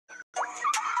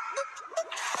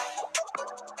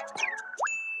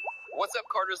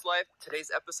Carter's life? Today's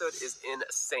episode is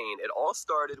insane. It all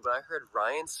started when I heard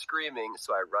Ryan screaming,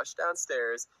 so I rushed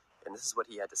downstairs, and this is what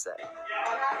he had to say.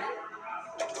 What happened?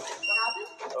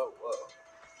 Oh, whoa.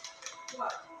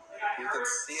 What? You can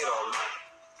see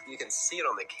it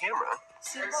on the camera.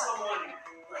 There's someone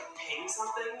like paying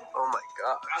something. Oh my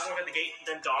god. I was looking at the gate,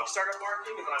 then dogs started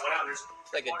barking, and when I went out, there's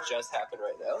Like it just happened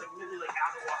right now. like literally like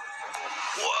out of the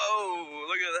water. Whoa,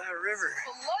 look at that river.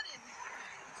 Flooded.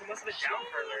 So it must have been down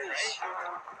further, right?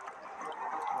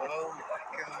 Oh my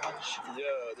gosh.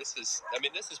 Yo, this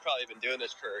has probably been doing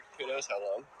this for who knows how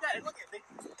long. Yeah, and look, they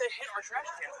hit our trash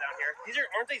cans down here.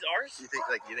 Aren't these ours? You think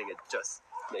they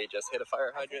just hit a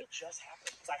fire I think hydrant? it just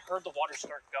happened because I heard the water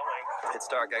start going. It's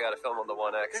dark, I gotta film on the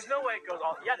 1X. There's no way it goes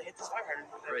all. Yeah, they hit this fire hydrant.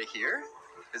 Right here?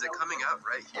 Is it coming out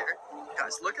right here?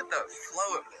 Guys, look at the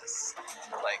flow of this.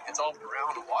 Like, it's all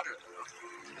brown water though.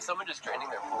 Is someone just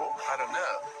draining their pool? I don't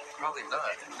know. Probably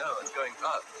not. No, it's going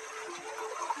up.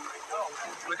 Oh,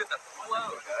 Look at the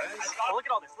flow, guys. oh, look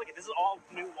at all this. Look at this is all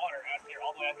new water out here,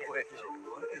 all the way out here. Wait,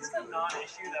 what is Is that not an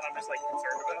issue that I'm just like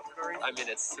concerned about for no reason? I mean,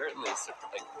 it's certainly like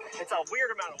It's a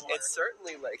weird amount of water. it's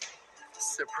certainly like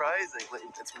surprisingly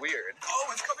it's weird. Oh,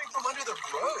 it's coming from under the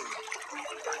road.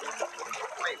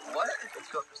 Wait, what? Let's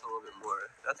go up just a little bit more.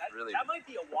 That might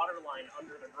be a water line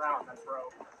under the ground that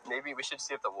broke. Maybe we should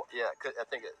see if I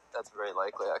think that's very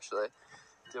likely actually.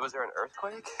 Was there an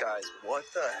earthquake? Guys, what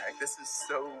the heck? This is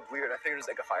so weird. I figured it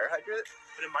was like a fire hydrant.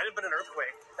 But it might have been an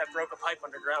earthquake that broke a pipe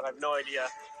underground. I have no idea.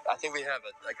 I think we have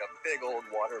a big old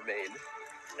water main.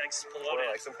 It exploded. Or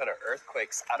like some kind of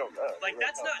earthquakes. I don't know. Like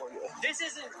that's not. This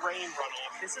isn't rain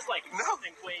runoff. This is like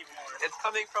something way more. It's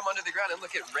coming from under the ground, and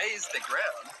look, it raised the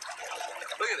ground.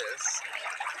 Look at this.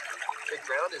 The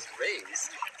ground is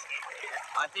raised.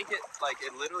 I think it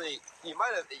literally. You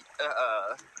might have.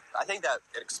 I think that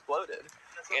it exploded.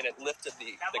 And it lifted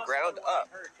the ground up.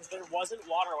 Because there wasn't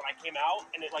water when I came out,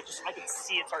 and it like just I could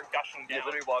see it start gushing down. You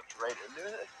literally walked right into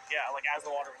it? Yeah, like as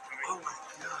the water was coming. Oh my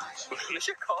gosh. We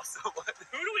should call someone.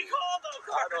 Who do we call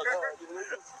though? I don't know. Dude,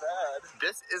 this is bad.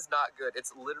 This is not good.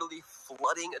 It's literally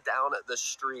flooding down the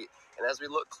street. And as we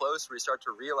look closer, we start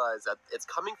to realize that it's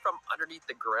coming from underneath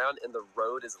the ground and the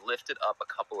road is lifted up a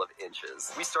couple of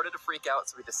inches. We started to freak out,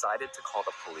 so we decided to call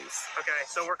the police. Okay,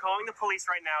 so we're calling the police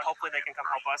right now. Hopefully they can come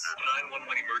help us.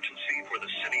 911 emergency for the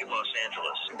city of Los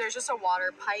Angeles. There's just a water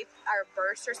pipe or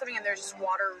burst or something, and there's just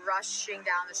water rushing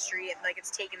down the street, and like it's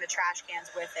taking the trash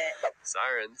cans with it.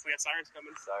 Sirens. We have sirens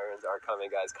coming. Sirens are coming,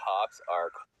 guys. Cops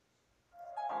are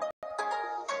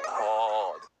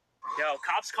called. Yo,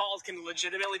 cops calls can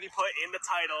legitimately be put in the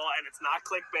title, and it's not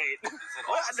clickbait.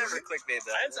 What? I never clickbait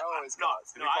that. No,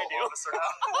 I do.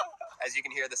 As you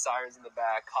can hear the sirens in the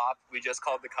back, we just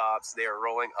called the cops. They are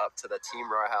rolling up to the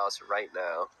TheteamRAR house right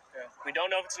now. Yeah. We don't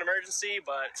know if it's an emergency,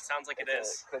 but it sounds like it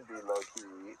is. It could be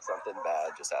low-key. Something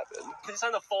bad just happened. We just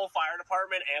had the full fire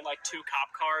department and like 2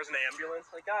 cop cars and an ambulance.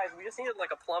 Like, guys, we just needed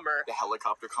like a plumber. The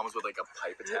helicopter comes with like a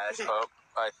pipe attached. Oh,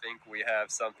 I think we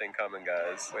have something coming,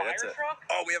 guys. Wait, Fire truck?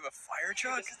 Oh, we have a fire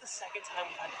truck? This is the second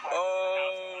time we've had a fire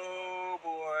Oh,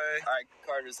 boy. All right,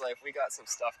 Carter's life, we got some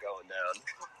stuff going down.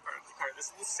 truck.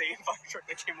 This is the same fire truck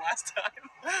that came last time.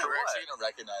 We're actually going to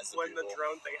recognize when the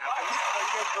drone thing happened.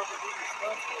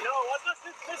 No, it wasn't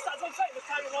this time. That's what I'm saying. This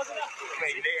time it wasn't us.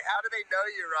 Wait, how do they know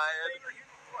you, Ryan? They were here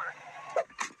before.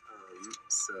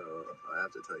 So, I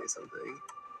have to tell you something.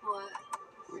 What?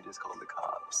 We just called the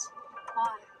cops.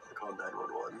 Why? We called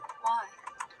 911. Why?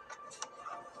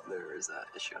 There is an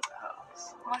issue at the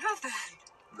house. What happened?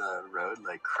 The road,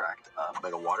 cracked up.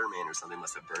 Like a water main or something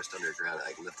must have burst underground.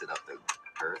 It, lifted up the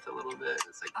earth a little bit.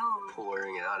 It's,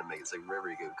 pouring it out and making it like river.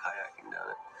 You go kayaking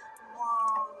down it.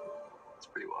 Whoa. It's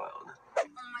pretty wild. Oh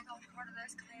my gosh, Carter,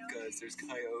 there's coyotes. Guys, there's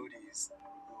coyotes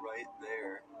right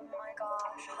there. Oh my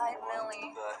gosh. Hi,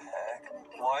 Millie. What the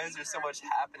heck? Why is there so much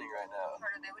happening right now?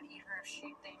 Carter, they would eat her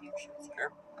if they knew she was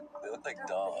here. They look like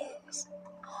dogs.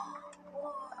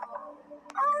 Whoa.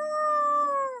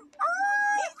 Oh,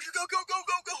 go!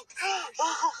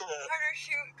 Carter,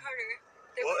 shoot, Carter.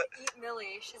 They What? would eat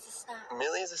Millie. She's a snack.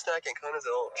 Millie is a snack and Kona's a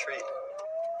little treat.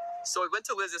 So we went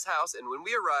to Liz's house, and when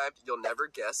we arrived, you'll never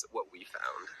guess what we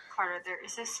found. Carter, there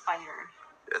is a spider.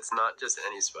 It's not just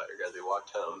any spider, guys. We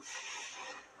walked home.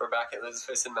 We're back at Liz's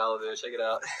place in Malibu. Check it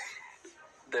out.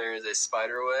 There is a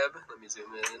spider web. Let me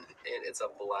zoom in. And it's a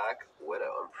black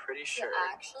widow, I'm pretty sure.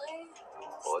 Actually?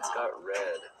 Well, it's got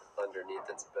red underneath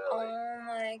its belly. Oh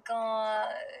my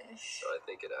gosh. So I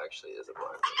think it actually is a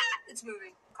black widow. It's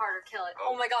moving. Carter, kill it.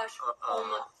 Oh my gosh.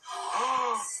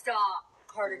 Stop.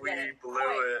 Carter, get it. We blew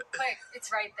it. Quick,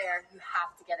 it's right there. You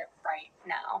have to get it right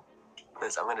now.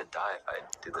 Liz, I'm gonna die if I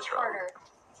do this wrong. Carter,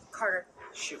 Carter.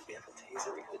 Shoot, we have to tase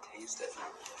it. We gotta taste it.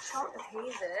 Don't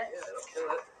tase it. Yeah, it'll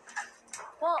kill it.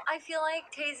 Well, I feel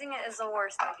like tasing it is the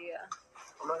worst idea.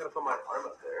 I'm not gonna put my arm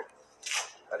up there.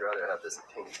 I'd rather have this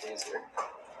pink taser.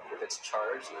 If it's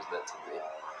charged, there's meant to be.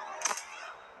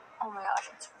 Oh my gosh,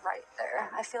 it's right there.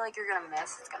 I feel like you're gonna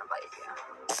miss. It's gonna bite you.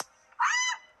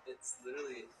 It's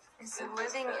literally... It's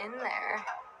living in there.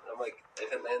 I'm like,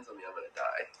 if it lands on me, I'm gonna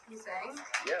die. You think?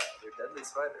 Yeah, they're deadly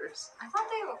spiders. I thought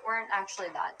they weren't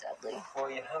actually that deadly. Well,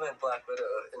 you have a black widow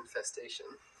infestation.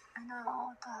 I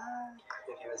know, what the heck?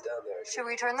 If he was down there... Should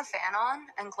we turn the fan on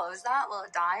and close that? Will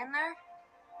it die in there?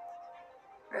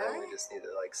 Really? We just need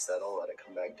to, like, settle, let it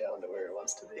come back down to where it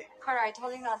wants to be. Carter, I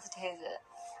told you not to tase it.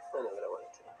 I know, but I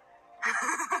wanted to.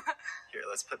 Here,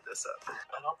 let's put this up.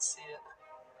 I don't see it.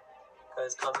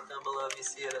 Guys, comment down below if you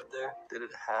see it up there. Did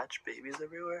it hatch babies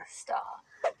everywhere? Stop.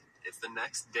 It's the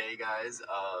next day, guys,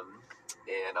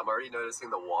 and I'm already noticing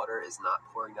the water is not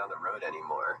pouring down the road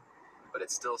anymore, but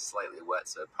it's still slightly wet,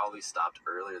 so it probably stopped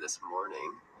earlier this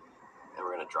morning. And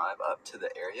we're gonna drive up to the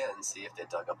area and see if they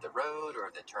dug up the road or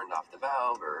if they turned off the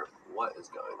valve or what is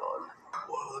going on.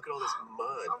 Whoa, look at all this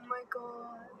mud. Oh my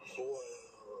gosh.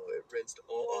 Whoa, it rinsed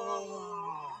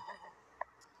all.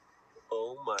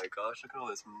 Oh my gosh, look at all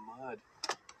this mud.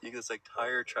 You get like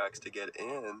tire tracks to get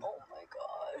in. Oh my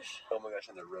gosh. Oh my gosh,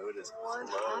 and the road is What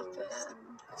closed.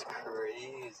 happened? It's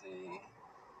crazy.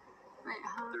 Wait,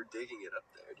 huh? They're digging it up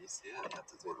there. Do you see it? You have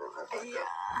to zoom in real quick. Yeah.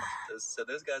 So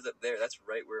those guys up there, that's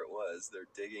right where it was. They're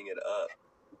digging it up.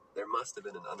 There must have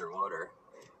been an underwater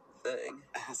thing.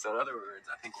 So in other words,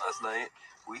 I think last night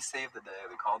we saved the day.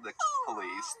 We called the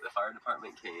police. The fire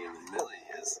department came, and Millie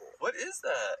is... What is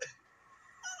that?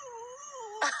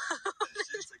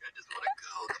 She's like, I just want to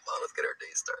go. Come on, let's get our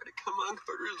day started. Come on,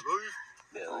 Carter's wife.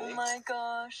 Millie. Oh my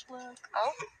gosh, look.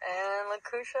 Oh, and look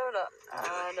who showed up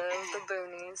out of the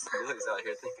boonies. Millie's out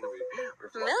here thinking we're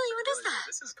flying. Millie, what is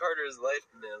that? This is Carter's life,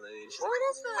 Millie. She's What like,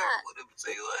 is that? What did it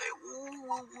say? Like,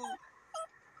 ooh.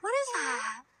 What is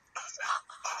that?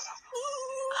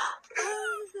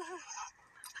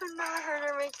 I've never heard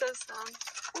her make those sounds.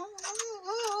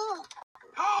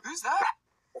 Who's that?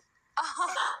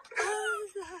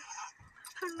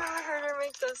 I've never heard her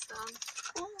make those sounds.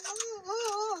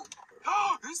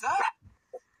 Who's that?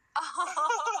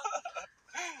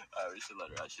 We should let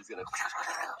her out. She's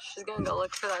gonna go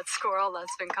look for that squirrel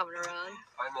that's been coming around.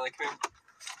 All right, Millie, come here.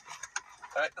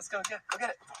 All right, let's go. Go get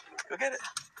it. Go get it.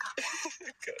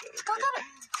 Go get it.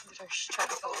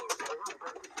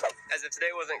 As if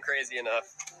today wasn't crazy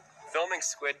enough, filming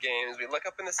Squid Games, we look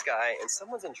up in the sky and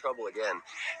someone's in trouble again.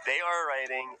 They are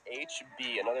writing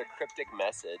HB, another cryptic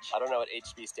message. I don't know what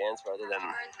HB stands for other than...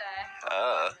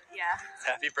 Birthday. Yeah.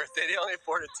 Happy birthday. They only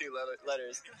forwarded 2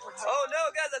 letters. Oh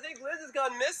no, guys, I think Liz has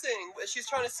gone missing. She's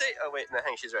trying to say... Oh wait, no,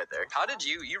 hang, she's right there. How did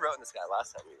you wrote in the sky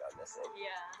last time you got missing.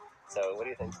 Yeah. So what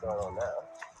do you think's going on now?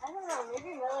 I don't know,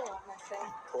 maybe Millie went missing.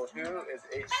 Well, who is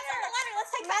HB? That's on the letter,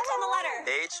 let's take bets on the letter.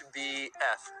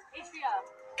 HBF. HBO.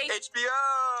 HBO!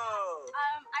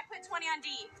 I put 20 on D.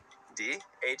 D?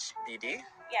 HBD?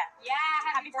 Yeah. Yeah,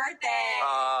 happy birthday.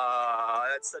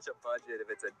 That's such a budget if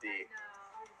it's a D.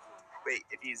 Wait,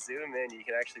 if you zoom in, you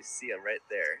can actually see him right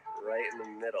there. Right in the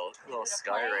middle. A little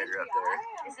Skyrider up there.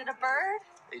 Is it a bird?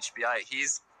 HBI.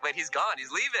 He's gone.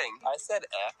 He's leaving. I said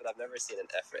F, but I've never seen an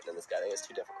F written in this guy. I think it's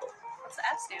too difficult. What's the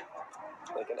F stand for?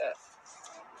 Like an F.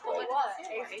 Well, what?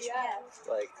 HBF.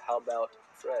 Like, how about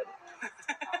Fred?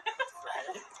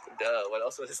 Duh, what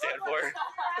else would it stand for?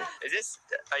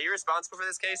 Are you responsible for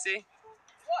this, Casey?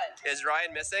 What? Is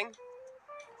Ryan missing?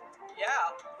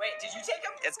 Yeah. Wait, did you take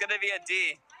him? It's gonna be a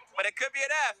D, but it could be an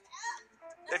F.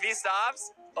 If he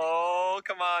stops, oh,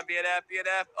 come on, be an F, be an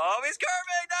F. Oh, he's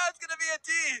curving, now it's gonna be a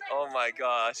D. Oh my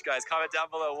gosh, guys, comment down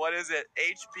below, what is it,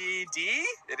 HBD?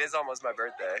 It is almost my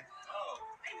birthday. Oh,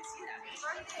 I didn't see that.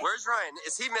 Where's Ryan?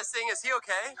 Is he missing? Is he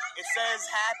okay? It says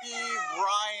Happy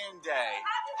Ryan Day.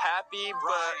 Happy,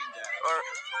 Ryan Day. Or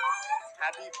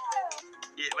happy,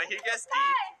 yeah, wait, he guessed D.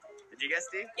 Did you guess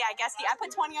D? Yeah, I guessed D. I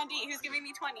put 20 on D. Who's giving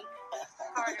me 20?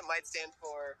 It might stand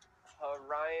for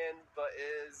Ryan, but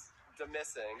is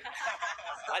missing.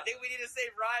 I think we need to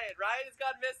save Ryan. Ryan has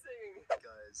gone missing.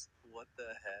 Guys, what the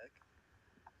heck?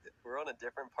 We're on a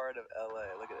different part of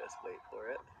LA. Look at this. Wait for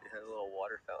it. It had a little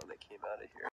water fountain that came out of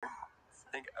here. I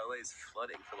think LA is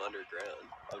flooding from underground.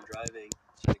 I'm driving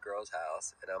to the girl's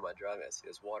house, and on my driving, I see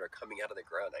this water coming out of the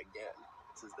ground again.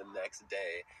 This is the next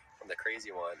day from the crazy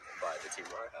one by the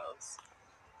TheteamRAR house.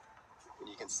 And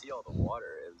you can see all the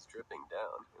water. It was dripping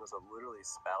down. It was literally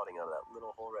spouting out of that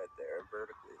little hole right there,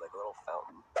 vertically, like a little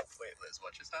fountain. Wait, Liz,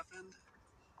 what just happened?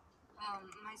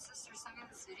 My sister sent me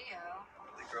this video.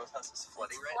 The girl's house is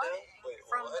flooding right Flooding now? Wait,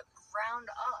 from what? the ground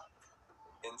up.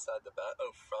 Inside the bath? Oh,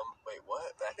 wait,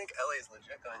 what? I think LA is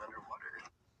legit going underwater.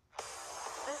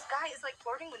 This guy is like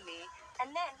flirting with me, and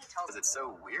then he tells Because me. it's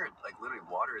so weird. Like, literally,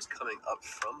 water is coming up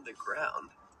from the ground.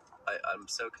 I'm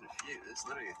so confused. There's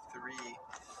literally 3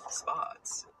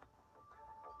 spots.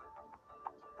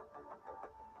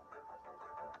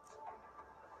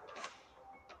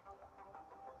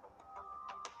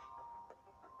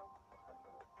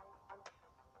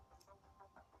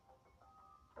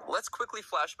 Let's quickly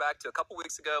flash back to a couple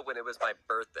weeks ago when it was my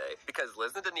birthday, because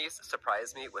Liz and Denise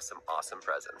surprised me with some awesome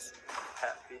presents.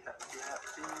 Happy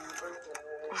birthday.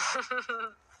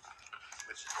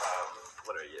 Which,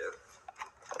 what are you?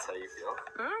 That's how you feel?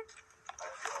 I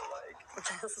feel like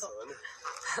this one.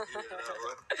 You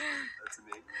know, that's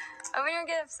me. Open your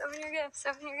gifts, open your gifts,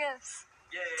 open your gifts.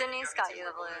 Yay, Denise got you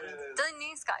the balloon.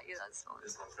 Denise got you this one.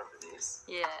 This one's from Denise.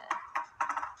 Yeah.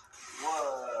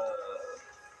 Whoa.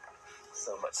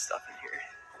 So much stuff in here.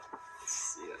 Let's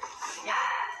see it. Yes.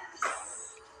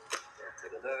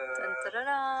 Da-da-da. Dun, da, da,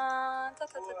 da, da,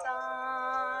 da,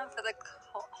 da, for the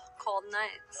cold Oh,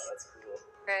 nights, that's cool.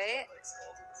 right? Like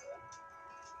skeleton sun.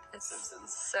 It's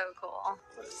Simpsons. so cool.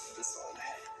 What is this one?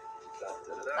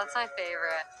 Da-da-da-da. That's my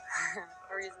favorite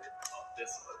reason. Oh,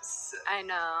 this one's sick. I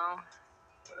know.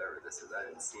 Whatever this is, I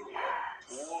haven't seen it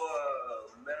yet. Whoa,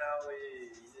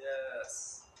 Maui,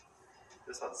 yes.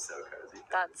 This one's so cozy.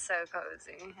 That's so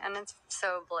cozy, and it's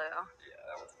so blue. Yeah,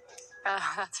 that one's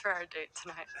nice. That's for our date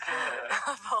tonight.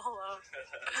 Polo.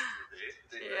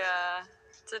 Date? Yeah,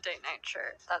 it's a date night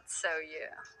shirt. That's so you.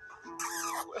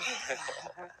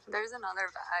 There's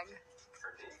another bag.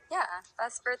 For me. Yeah,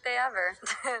 best birthday ever.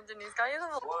 Denise got you the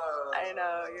balloon. Whoa. I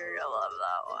know, you're gonna love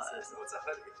that one. What's a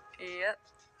hoodie? Yep.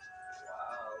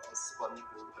 Wow, a sponge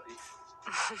boob hoodie.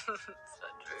 So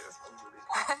true. Sponge hoodie.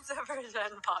 It's a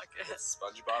pretend pocket. It's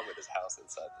SpongeBob with his house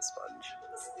inside the sponge.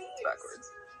 It's backwards.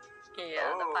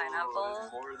 Yeah, the pineapple.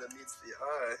 There's more than meets the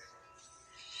eye.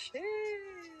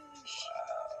 Sheesh.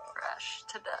 Wow. Fresh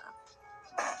to death.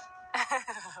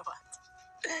 What?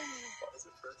 Why is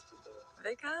it fresh to death?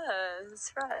 Because it's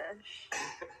fresh.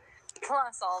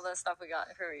 Plus all the stuff we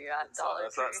got from you at Dollar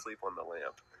Let's Tree. not sleep on the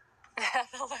lamp.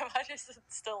 The lamp is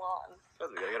still on.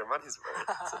 Because we gotta get our money's worth.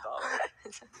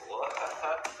 It's $1. What?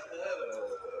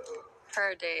 For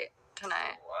a date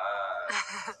tonight.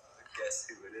 Wow. Guess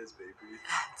who it is, baby?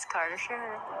 It's Carter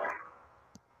Sher.